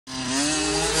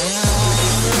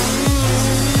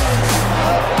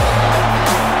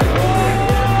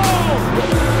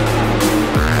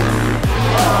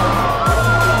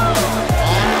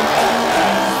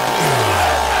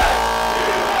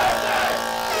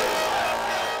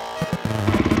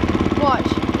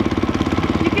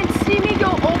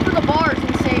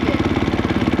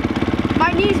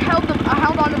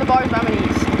onto the bars by my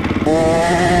knees.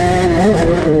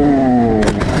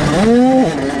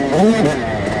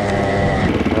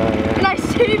 And I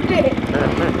saved it.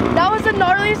 That was the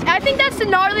gnarliest, I think that's the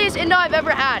gnarliest indo I've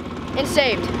ever had and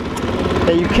saved.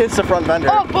 Hey, you kissed the front fender.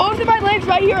 Oh, both of my legs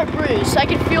right here are bruised. I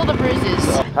can feel the bruises.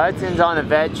 Hudson's on the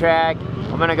vet track.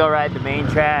 I'm gonna go ride the main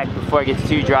track before it gets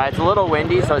too dry. It's a little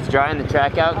windy, so it's drying the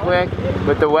track out quick,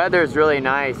 but the weather is really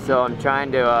nice, so I'm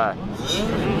trying to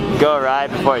go ride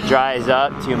before it dries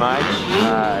up too much.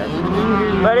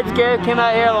 But it's good. Came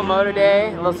out here a little moto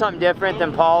day, a little something different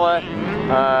than Paula.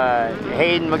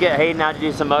 Hayden, we'll get Hayden out to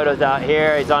do some motos out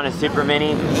here. He's on his Super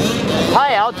Mini.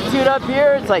 High altitude up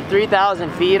here, it's like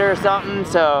 3,000 feet or something,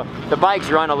 so the bikes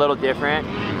run a little different.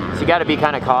 So you gotta be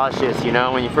kind of cautious, you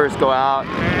know, when you first go out.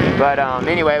 But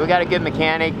anyway, we got a good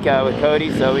mechanic with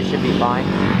Cody, so we should be fine.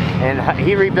 And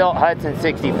he rebuilt Hudson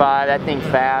 65, that thing's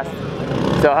fast.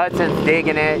 So Hudson's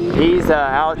digging it. He's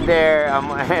out there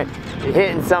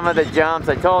hitting some of the jumps.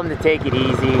 I told him to take it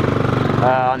easy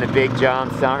on the big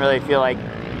jumps. I don't really feel like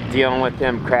dealing with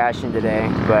him crashing today,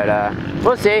 but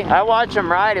we'll see. I watch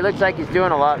him ride. He looks like he's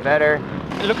doing a lot better.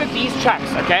 Look at these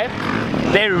tracks, okay?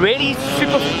 They're really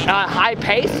super high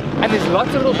pace, and there's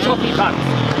lots of little choppy bumps.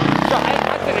 So hey,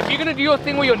 Hudson, if you're gonna do your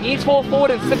thing where your knees fall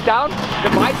forward and sit down, the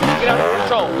bike's gonna get out of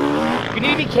control. You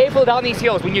need to be careful down these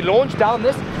hills. When you launch down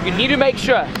this, you need to make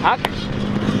sure,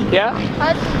 yeah?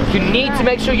 You need to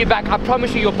make sure you're back. I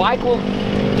promise you, your bike will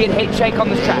get head shake on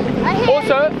this track.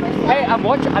 Also, hey, I'm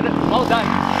watching, well done,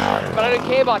 but I don't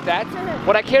care about that.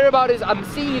 What I care about is I'm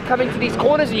seeing you coming to these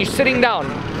corners and you're sitting down.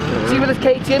 See where this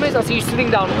KTM is? I see you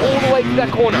sitting down all the way to that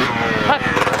corner. You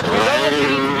know what you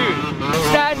need to do.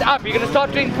 Stand up. You're going to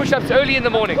start doing push-ups early in the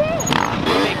morning.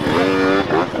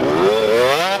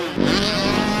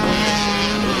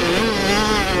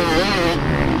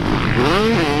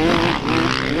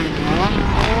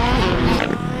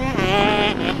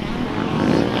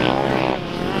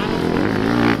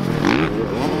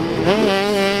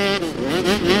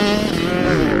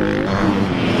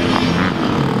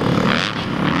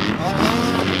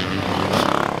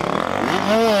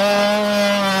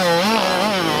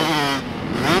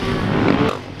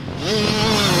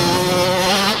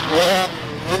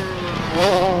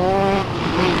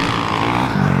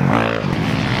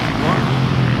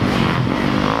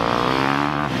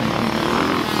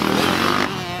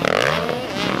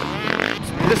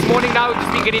 This morning now we've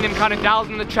just been getting him kind of dialed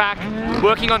in the track,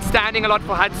 working on standing a lot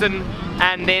for Hudson,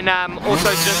 and then also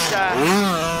just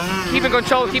keeping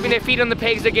control, keeping their feet on the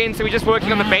pegs again. So we're just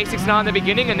working on the basics now in the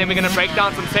beginning, and then we're going to break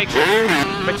down some sections.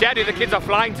 But yeah, dude, the kids are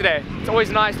flying today. It's always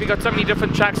nice. We've got so many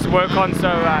different tracks to work on,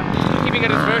 so keeping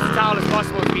it as versatile as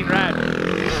possible has been rad.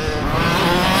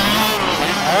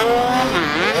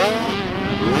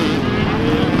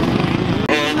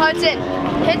 Hudson,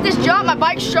 hit this jump, my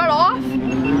bike shut off.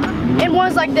 It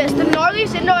was like this, the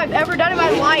gnarliest indo I've ever done in my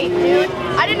life, dude.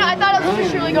 I didn't know, I thought I was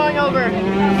just surely going over.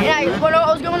 And I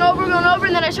was going over,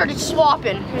 and then I started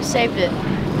swapping. I saved it.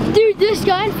 Dude, this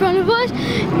guy in front of us,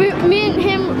 me and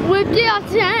him whipped it out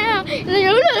and then the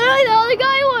other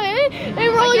guy went. And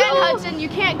we're all Again, Hudson, you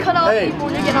can't cut off people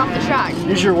when you get off the track.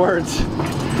 Use your words.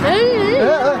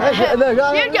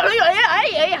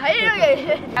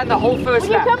 And the whole first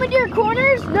When you lap. come into your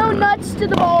corners, no nuts to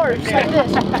the bars, like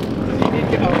this.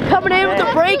 Coming in with the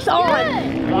brakes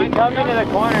on. When you come into the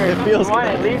corner, It feels you want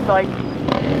good. at least like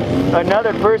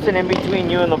another person in between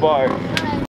you and the bar.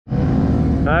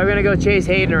 We're gonna go chase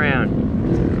Hayden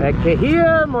around at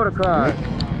Cahuilla Motocross.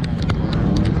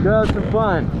 Let's go have some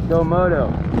fun. Go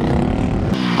moto.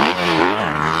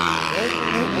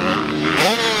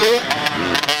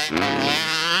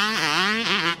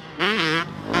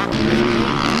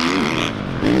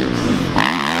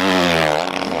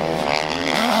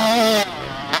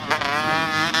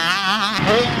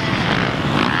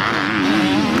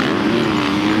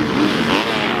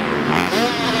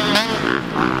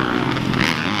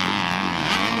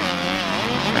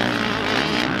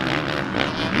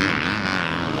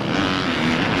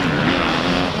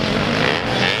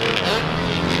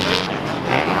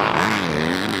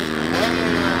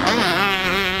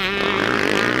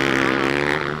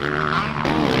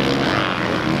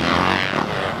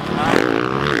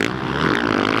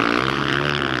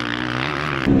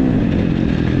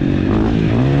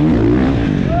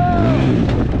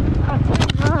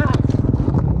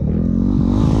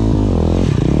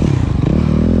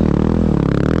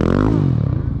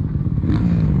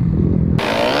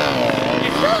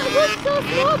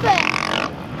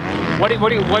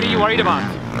 What are you worried about?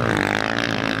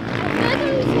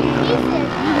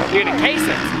 You're gonna case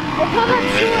it?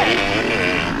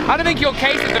 I don't think you'll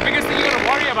case it. The biggest thing you're gonna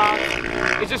worry about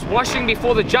is just washing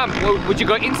before the jump. Well, would you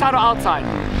go inside or outside?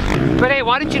 But hey,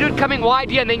 why didn't you do it coming wide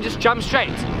here and then just jump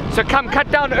straight? So come cut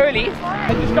down early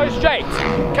and just go straight.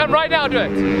 Come right now, do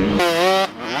it.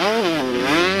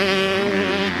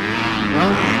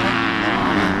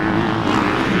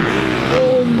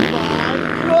 Oh my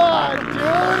god,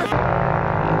 dude!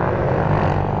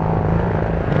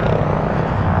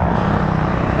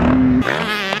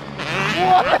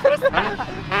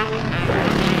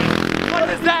 What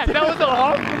is that? That was a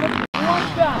hop? What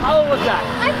the hell was that?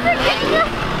 I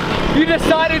forget. You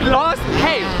decided last,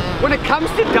 hey, when it comes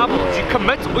to doubles, you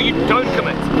commit or you don't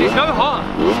commit. There's no harm.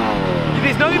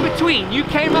 There's no in between. You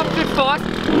came up too fast,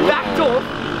 backed off,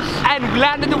 and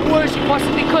landed the worst you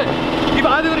possibly could. You've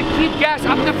either got to keep gas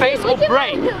up the face or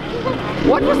brake.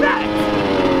 What was that?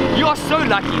 You are so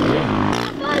lucky. I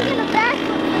was in the back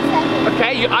for a second.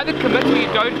 Okay, you either commit or you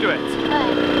don't do it.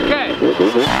 Okay.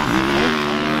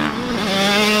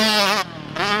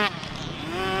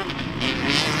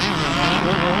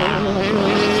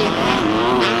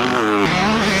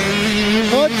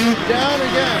 Put down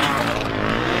again.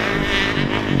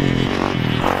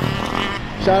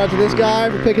 Shout out to this guy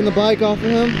for picking the bike off of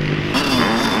him. Dude,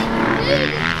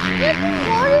 this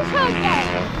water's hot guy.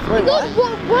 Wait, what?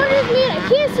 Water's me. I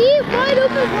can't see it. Wide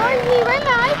open. Water's me right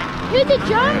now. Hit the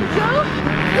jump, go.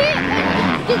 Hit.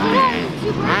 Get that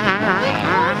super.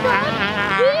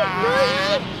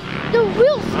 Hit. The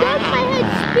wheel stuck. My head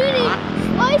spinning.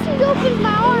 Slices open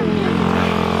my arm.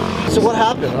 So what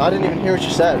happened? I didn't even hear what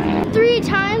you said. 3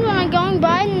 times when I'm going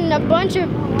by and a bunch of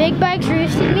big bikes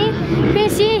roosted me. You can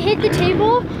see it hit the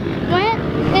table, went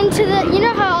into the, you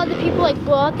know how all the people like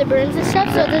blow out the burns and stuff,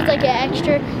 so there's like an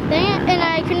extra thing, and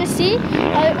I couldn't see.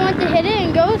 I went to hit it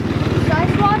and go, side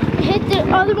swap, hit the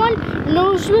other one,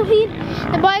 nose wheel.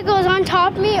 The bike goes on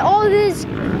top of me, all this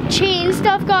chain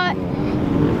stuff got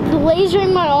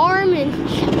lasering my arm and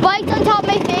biked on top of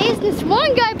my face. This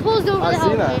one guy pulls over I to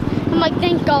help see that. me. I'm like,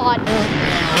 thank God.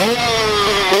 Oh!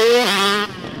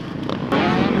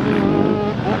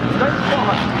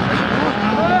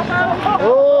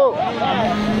 Oh!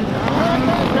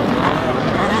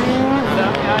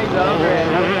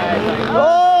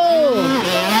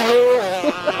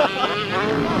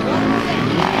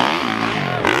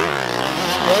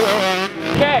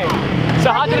 Okay,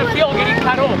 so how did it feel getting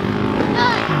cut off?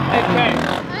 Okay,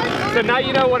 so now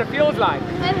you know what it feels like.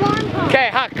 My arm pump. Okay,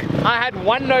 Huck, I had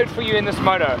one note for you in this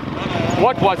moto.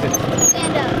 What was it?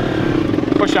 Stand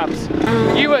up. Push-ups.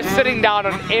 You were sitting down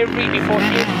on every before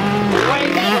you.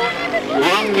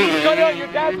 Your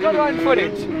dad's got it on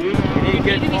footage. You need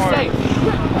to be safe.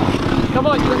 Come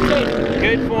on, you're safe.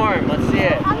 Good form, let's see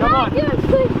it. Come on.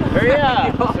 Hurry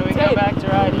up, so we go back to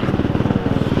riding.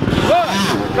 Good.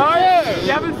 Mario,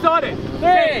 you haven't started.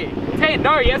 10.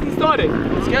 No, he hasn't started.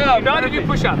 Let's go. You know how to do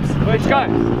push-ups. Let's go.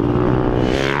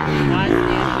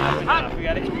 Huck, we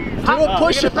gotta Do a Huck,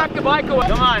 push-up. we're gonna back the bike away.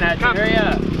 Come on, Hudson, hurry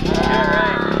up.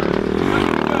 Alright.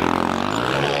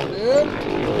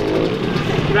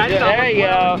 Ready? There you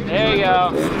go. There you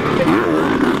go.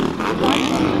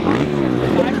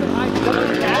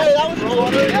 Hey, that was cool.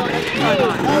 That was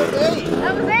 8.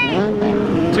 That was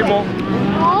 8. 2 more.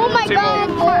 Oh my 2 God.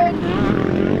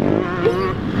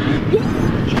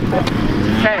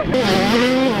 Okay.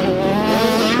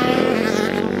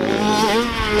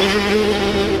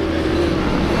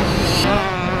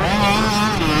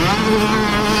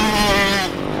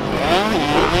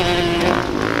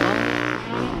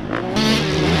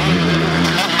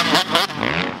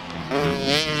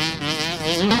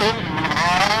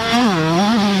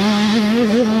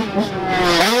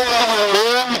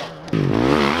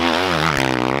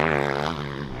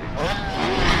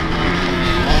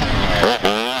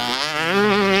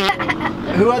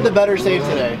 Who had the better save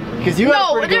today? Because you had a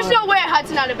No, pretty there's good no way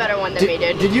Hudson had a better one than me,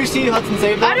 dude. Did you see Hudson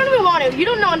save that? I don't even want to. You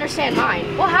don't understand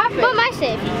mine. What happened? But my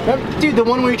safe. Dude, the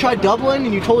one where you tried doubling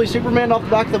and you totally Superman off the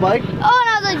back of the bike? Oh, and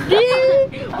I was like,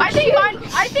 dude. I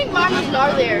think mine was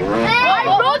gnarlier. I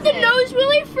rode the nose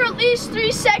wheelie for at least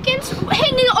 3 seconds,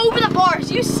 hanging over the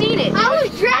bars. You've seen it. I was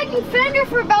dragging Fender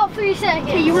for about 3 seconds.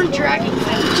 Okay, you weren't dragging.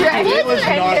 It was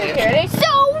gnarly.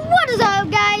 So, what is up,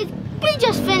 guys? We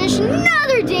just finished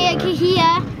another day at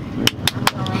Cahuilla.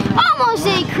 Almost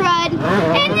ate crud.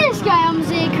 And this guy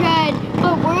almost ate crud.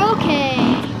 But we're okay.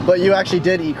 But you actually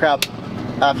did eat crap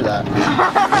after that.